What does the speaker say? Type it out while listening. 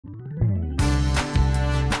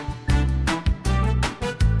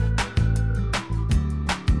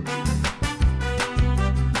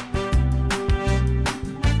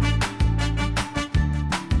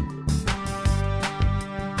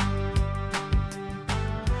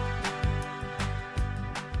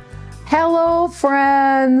Hello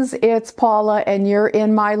friends, it's Paula and you're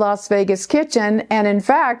in my Las Vegas kitchen, and in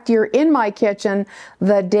fact you're in my kitchen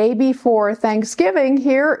the day before Thanksgiving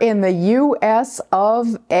here in the US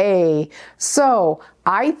of A. So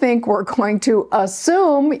I think we're going to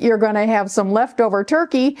assume you're going to have some leftover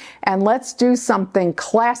turkey, and let's do something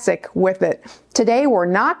classic with it. Today we're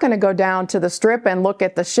not going to go down to the strip and look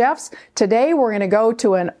at the chefs. Today we're going to go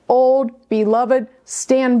to an old beloved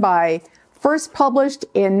standby. First published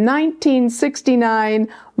in 1969,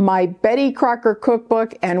 my Betty Crocker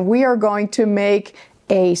cookbook, and we are going to make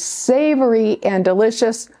a savory and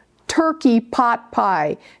delicious turkey pot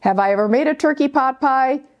pie. Have I ever made a turkey pot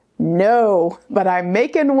pie? No, but I'm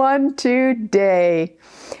making one today.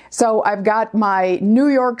 So I've got my New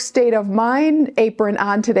York State of Mind apron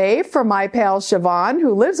on today for my pal Siobhan,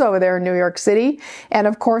 who lives over there in New York City. And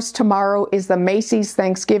of course, tomorrow is the Macy's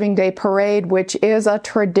Thanksgiving Day Parade, which is a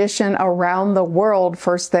tradition around the world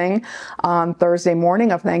first thing on Thursday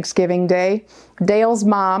morning of Thanksgiving Day. Dale's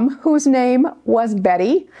mom, whose name was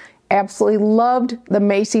Betty, absolutely loved the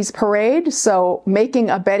Macy's Parade, so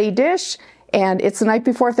making a Betty dish. And it's the night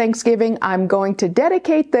before Thanksgiving. I'm going to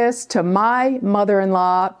dedicate this to my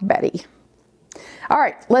mother-in-law, Betty. All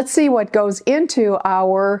right, let's see what goes into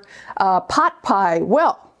our pot pie.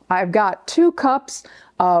 Well, I've got 2 cups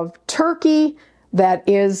of turkey that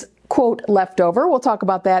is, quote, leftover. We'll talk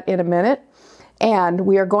about that in a minute. And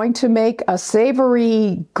we are going to make a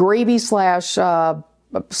savory gravy slash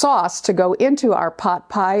sauce to go into our pot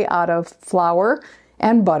pie out of flour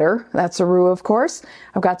and butter. That's a roux, of course.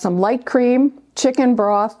 I've got some light cream, chicken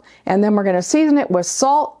broth, and then we're going to season it with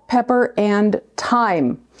salt, pepper, and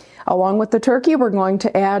thyme. Along with the turkey, we're going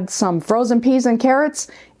to add some frozen peas and carrots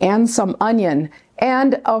and some onion.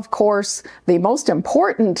 And of course, the most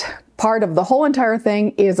important part of the whole entire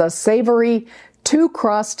thing is a savory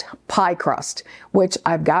 2-crust pie crust, which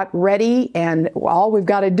I've got ready, and all we've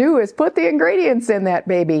got to do is put the ingredients in that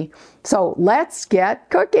baby. So let's get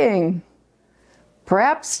cooking.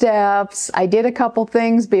 Prep steps. I did a couple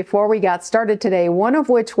things before we got started today, one of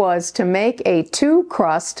which was to make a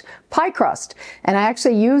 2-crust pie crust. And I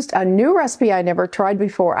actually used a new recipe I never tried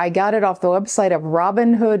before. I got it off the website of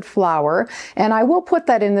Robin Hood Flour, and I will put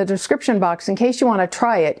that in the description box in case you want to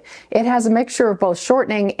try it. It has a mixture of both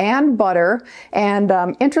shortening and butter, and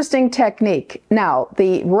interesting technique. Now,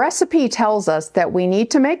 the recipe tells us that we need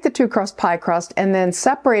to make the 2-crust pie crust and then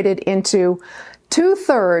separate it into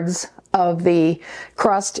 2/3 of the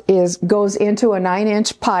crust goes into a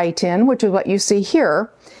 9-inch pie tin, which is what you see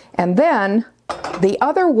here. And then the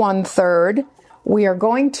other 1/3 we are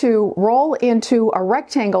going to roll into a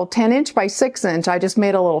rectangle 10-inch by 6-inch. I just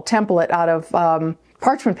made a little template out of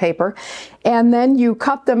parchment paper, and then you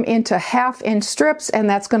cut them into 1/2-inch strips, and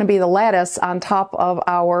that's going to be the lattice on top of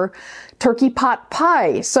our turkey pot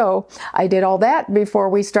pie. So I did all that before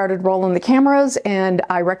we started rolling the cameras, and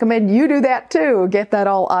I recommend you do that too. Get that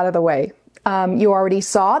all out of the way. You already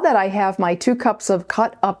saw that I have my 2 cups of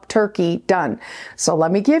cut up turkey done. So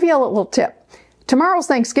let me give you a little tip. Tomorrow's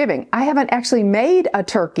Thanksgiving. I haven't actually made a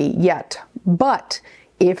turkey yet, but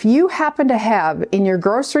if you happen to have in your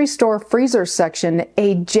grocery store freezer section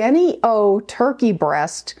a Jenny O turkey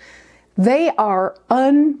breast, they are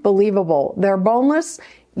unbelievable. They're boneless.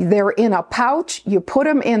 They're in a pouch. You put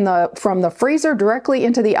them from the freezer directly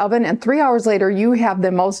into the oven, and 3 hours later you have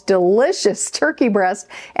the most delicious turkey breast,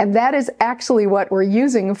 and that is actually what we're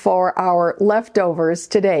using for our leftovers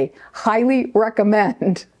today. Highly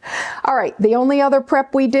recommend. All right, the only other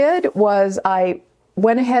prep we did was I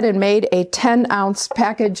went ahead and made a 10-ounce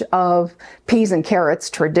package of peas and carrots,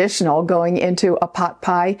 traditional, going into a pot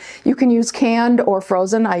pie. You can use canned or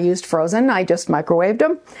frozen. I used frozen. I just microwaved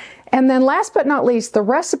them. And then last but not least, the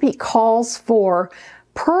recipe calls for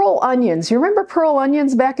pearl onions. You remember pearl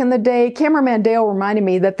onions back in the day? Cameraman Dale reminded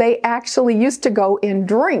me that they actually used to go in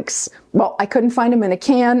drinks. Well, I couldn't find them in a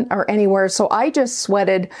can or anywhere, so I just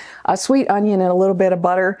sweated a sweet onion and a little bit of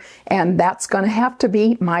butter, and that's going to have to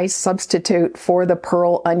be my substitute for the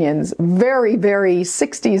pearl onions. Very, very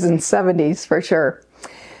 60s and 70s for sure.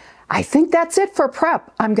 I think that's it for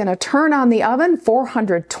prep. I'm going to turn on the oven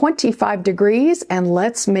 425 degrees, and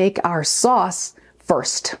let's make our sauce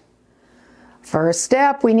first. First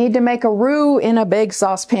step, we need to make a roux in a big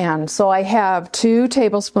saucepan. So I have 2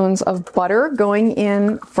 tablespoons of butter going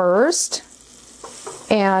in first,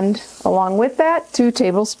 and along with that, 2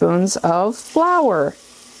 tablespoons of flour.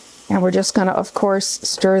 And we're just going to, of course,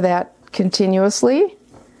 stir that continuously.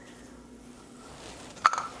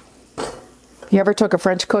 You ever took a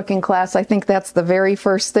French cooking class? I think that's the very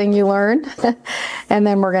first thing you learn. And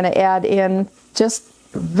then we're going to add in just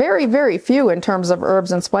very, very few in terms of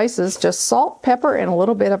herbs and spices, just salt, pepper, and a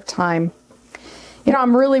little bit of thyme. You know,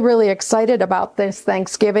 I'm really, really excited about this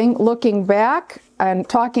Thanksgiving. Looking back and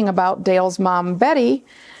talking about Dale's mom, Betty,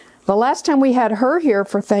 the last time we had her here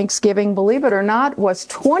for Thanksgiving, believe it or not, was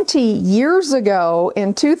 20 years ago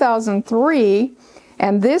in 2003.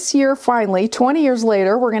 And this year, finally, 20 years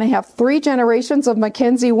later, we're going to have 3 generations of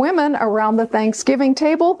Mackenzie women around the Thanksgiving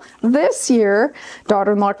table this year.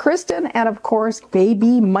 Daughter-in-law Kristen, and of course,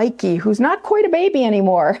 baby Mikey, who's not quite a baby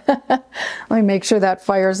anymore. Let me make sure that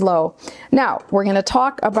fire's low. Now, we're going to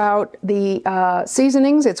talk about the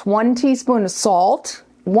seasonings. It's 1 teaspoon of salt,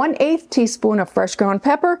 1/8 teaspoon of fresh ground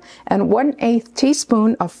pepper, and 1/8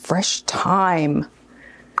 teaspoon of fresh thyme.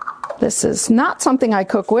 This is not something I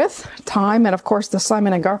cook with. Thyme, and of course the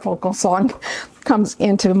Simon and Garfunkel song comes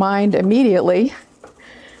into mind immediately.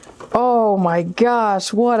 Oh my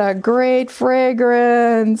gosh, what a great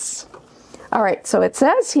fragrance. All right, so it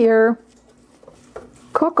says here,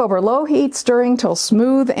 cook over low heat, stirring till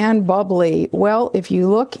smooth and bubbly. Well, if you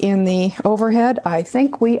look in the overhead, I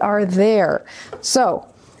think we are there. So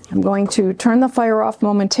I'm going to turn the fire off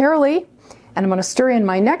momentarily, and I'm going to stir in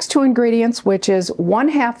my next 2 ingredients, which is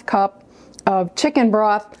 1/2 cup of chicken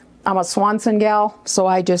broth. I'm a Swanson gal, so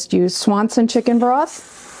I just use Swanson chicken broth.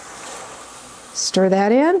 Stir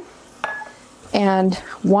that in. And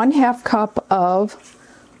 1/2 cup of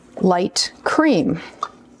light cream.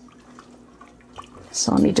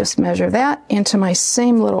 So let me just measure that into my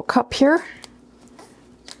same little cup here.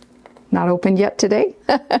 Not opened yet today.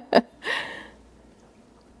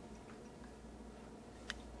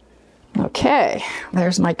 Okay,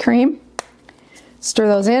 there's my cream. Stir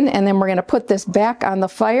those in, and then we're going to put this back on the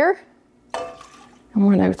fire. And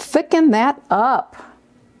we're going to thicken that up.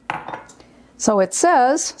 So it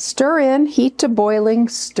says, stir in, heat to boiling,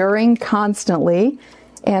 stirring constantly,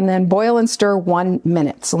 and then boil and stir 1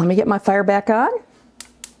 minute. So let me get my fire back on.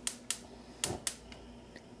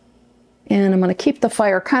 And I'm going to keep the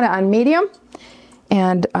fire kind of on medium,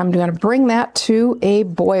 and I'm going to bring that to a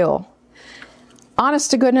boil.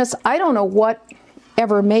 Honest to goodness, I don't know what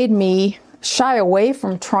ever made me shy away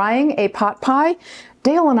from trying a pot pie.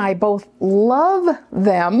 Dale and I both love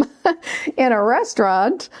them in a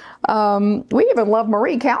restaurant. We even love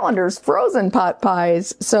Marie Callender's frozen pot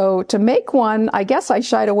pies. So to make one, I guess I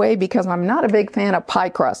shied away because I'm not a big fan of pie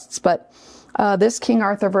crusts, but this King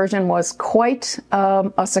Arthur version was quite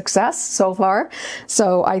a success so far.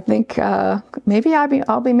 So I think maybe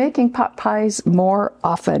I'll be making pot pies more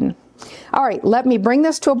often. All right, let me bring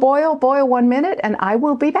this to a boil 1 minute, and I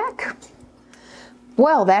will be back.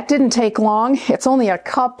 Well, that didn't take long. It's only a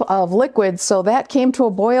cup of liquid, so that came to a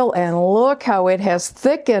boil, and look how it has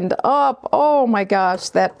thickened up. Oh my gosh,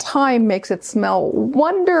 that thyme makes it smell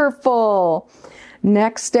wonderful.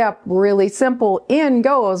 Next step, really simple. In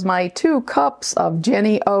goes my 2 cups of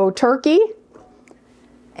Jenny O turkey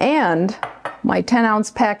and my 10-ounce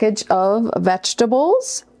package of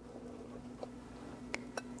vegetables.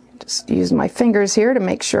 Just use my fingers here to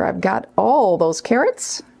make sure I've got all those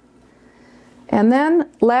carrots. And then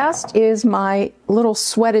last is my little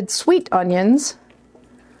sweated sweet onions.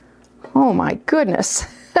 Oh my goodness.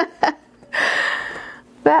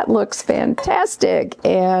 That looks fantastic.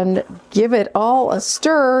 And give it all a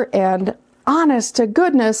stir, and honest to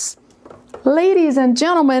goodness, ladies and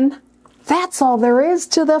gentlemen, that's all there is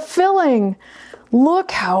to the filling.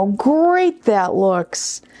 Look how great that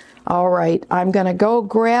looks. All right, I'm gonna go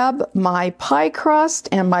grab my pie crust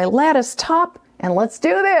and my lattice top, and let's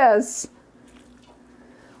do this.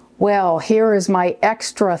 Well, here is my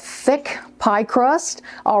extra thick pie crust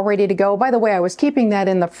all ready to go. By the way, I was keeping that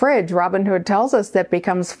in the fridge. Robin Hood tells us that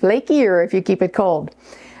becomes flakier if you keep it cold.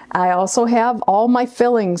 I also have all my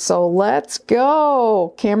fillings, so let's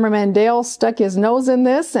go. Cameraman Dale stuck his nose in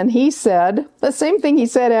this, and he said, the same thing he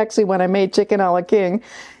said actually when I made chicken a la king,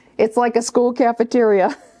 it's like a school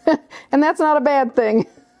cafeteria. And that's not a bad thing.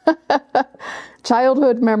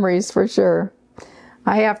 Childhood memories for sure.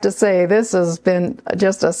 I have to say, this has been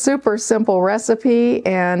just a super simple recipe,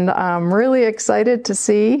 and I'm really excited to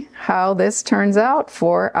see how this turns out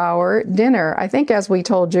for our dinner. I think, as we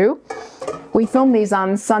told you, we film these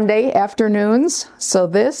on Sunday afternoons, so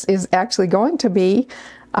this is actually going to be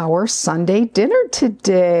our Sunday dinner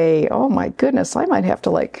today. Oh my goodness, I might have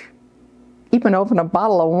to even open a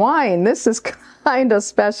bottle of wine. This is kind of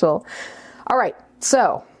special. All right,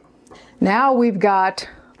 so now we've got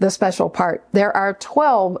the special part. There are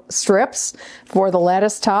 12 strips for the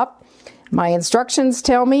lattice top. My instructions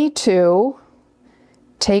tell me to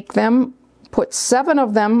take them, put 7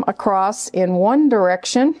 of them across in one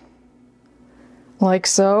direction, like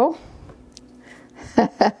so.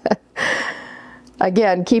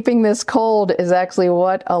 Again, keeping this cold is actually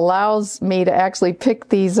what allows me to actually pick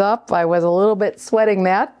these up. I was a little bit sweating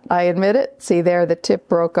that, I admit it. See there, the tip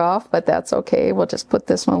broke off, but that's okay. We'll just put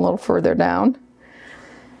this one a little further down.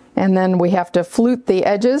 And then we have to flute the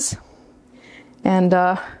edges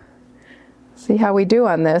and see how we do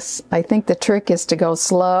on this. I think the trick is to go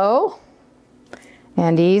slow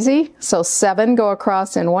and easy. So 7 go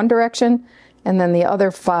across in one direction, and then the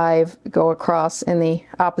other 5 go across in the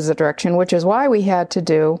opposite direction, which is why we had to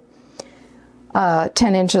do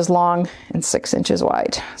 10 inches long and 6 inches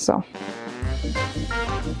wide. So.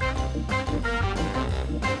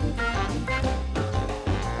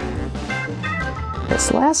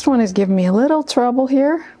 This last one is giving me a little trouble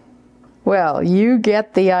here. Well, you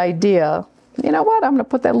get the idea. You know what? I'm going to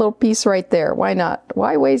put that little piece right there. Why not?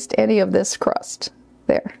 Why waste any of this crust?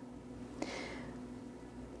 There.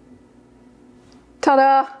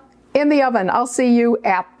 Ta-da! In the oven. I'll see you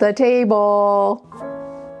at the table.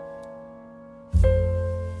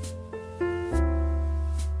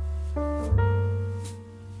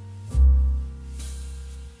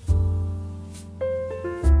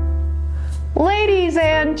 Ladies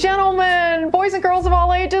and gentlemen, boys and girls of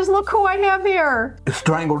all ages, look who I have here. It's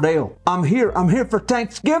Durango Dale. I'm here for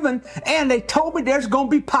Thanksgiving, and they told me there's gonna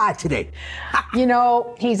be pie today. You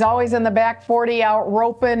know, he's always in the back 40 out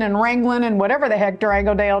roping and wrangling and whatever the heck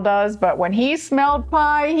Durango Dale does, but when he smelled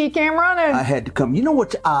pie, he came running. I had to come. You know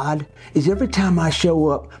what's odd is every time I show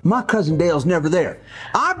up, my cousin Dale's never there.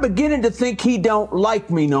 I'm beginning to think he don't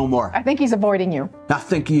like me no more. I think he's avoiding you. I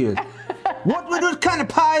think he is. What kind of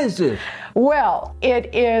pie is this? Well,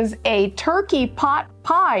 it is a turkey pot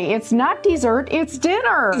pie. It's not dessert, it's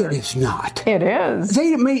dinner. It is not. It is.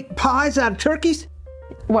 They make pies out of turkeys?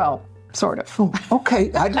 Well, sort of. Oh,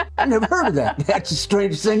 okay, I never heard of that. That's the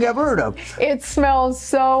strangest thing I've heard of. It smells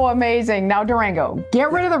so amazing. Now, Durango,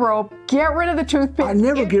 get rid of the rope, get rid of the toothpick. I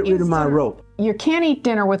never get rid of my rope. You can't eat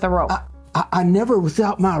dinner with a rope. I never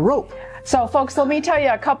without my rope. So, folks, let me tell you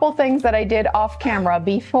a couple things that I did off camera.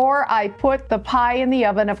 Before I put the pie in the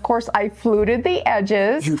oven, of course, I fluted the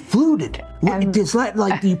edges. You fluted? Is that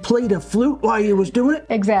like you played a flute while you was doing it?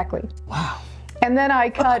 Exactly. Wow. And then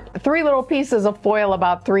I cut 3 little pieces of foil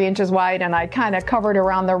about 3 inches wide, and I kind of covered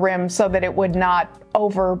around the rim so that it would not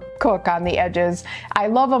overcook on the edges. I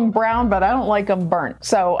love them brown, but I don't like them burnt.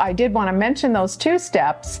 So I did want to mention those 2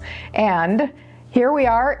 steps. And here we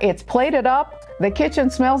are. It's plated up. The kitchen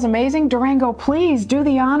smells amazing. Durango, please do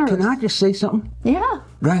the honors. Can I just say something? Yeah.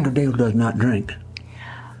 Durango Dale does not drink.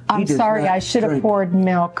 I'm sorry, I should have poured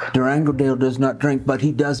milk. Durango Dale does not drink, but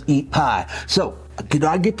he does eat pie. So, could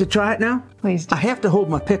I get to try it now? Please do. I have to hold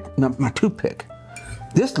my toothpick.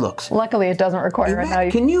 This looks. Luckily, it doesn't require it now.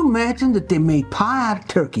 Can you imagine that they made pie out of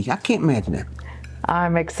turkey? I can't imagine that.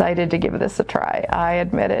 I'm excited to give this a try. I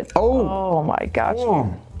admit it. Oh my gosh.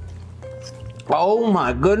 Oh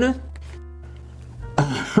my goodness.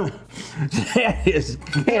 That is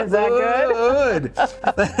good. Is that good?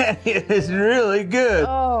 That is really good.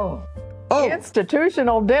 Oh.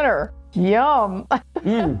 Institutional dinner. Yum.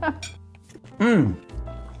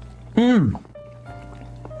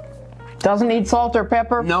 Doesn't need salt or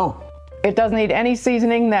pepper. No. It doesn't need any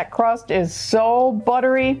seasoning. That crust is so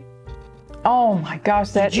buttery. Oh my gosh,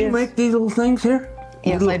 Did you make these little things here?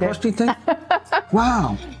 Yes, little I did. crusty thing?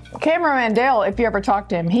 Wow. Cameraman Dale, if you ever talk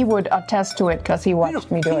to him, he would attest to it because he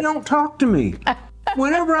watched me do it. He don't talk to me.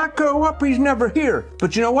 Whenever I go up, he's never here.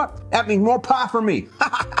 But you know what? That means more pie for me.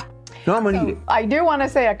 So I'm gonna eat it. I do want to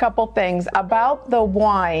say a couple things about the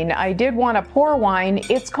wine. I did want to pour wine.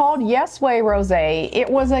 It's called Yes Way Rosé. It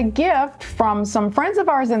was a gift from some friends of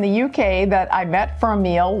ours in the UK that I met for a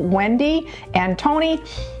meal, Wendy and Tony.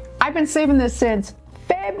 I've been saving this since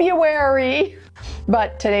February.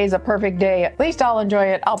 But today's a perfect day. At least I'll enjoy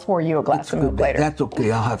it. I'll pour you a glass of milk later. That's okay.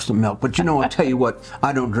 I'll have some milk. But you know, I'll tell you what,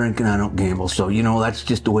 I don't drink and I don't gamble. So, you know, that's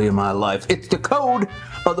just the way of my life. It's the code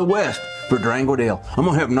of the West for Durango Dale. I'm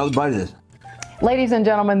going to have another bite of this. Ladies and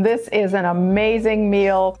gentlemen, this is an amazing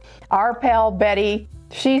meal. Our pal Betty,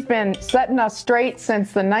 she's been setting us straight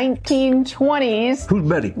since the 1920s. Who's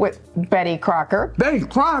Betty? With Betty Crocker. Betty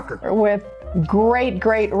Crocker. With great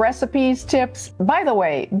recipes, tips. By the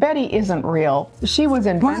way, Betty isn't real. She was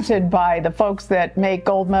invented by the folks that make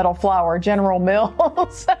gold medal flour, General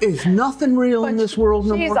Mills. Is nothing real in this world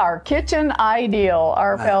no more? She's our kitchen ideal,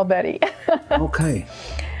 our pal Betty. Okay.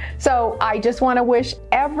 So I just want to wish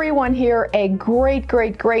everyone here a great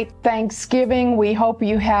Thanksgiving. We hope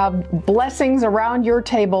you have blessings around your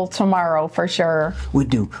table tomorrow for sure. We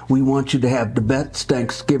do. We want you to have the best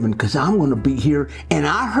Thanksgiving because I'm going to be here. And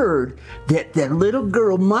I heard that that little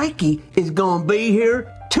girl, Mikey, is going to be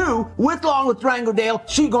here too, along with Durango Dale.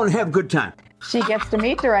 She's going to have a good time. She gets to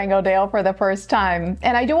meet Durango Dale for the first time.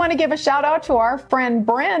 And I do want to give a shout out to our friend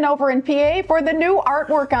Bryn over in PA for the new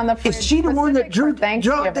artwork on the fridge. Is she the one that drew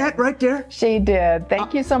that right there? She did.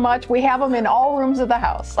 Thank you so much. We have them in all rooms of the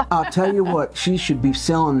house. I'll tell you what, she should be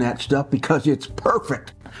selling that stuff because it's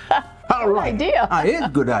perfect. All right. Good idea. It is a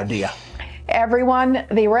good idea. Everyone,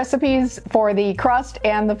 the recipes for the crust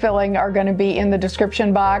and the filling are going to be in the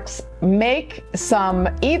description box. Make some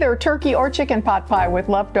either turkey or chicken pot pie with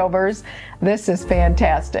leftovers. This is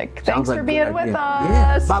fantastic. Thanks for being with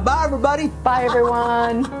us. Yeah. Bye-bye, everybody. Bye,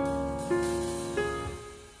 everyone.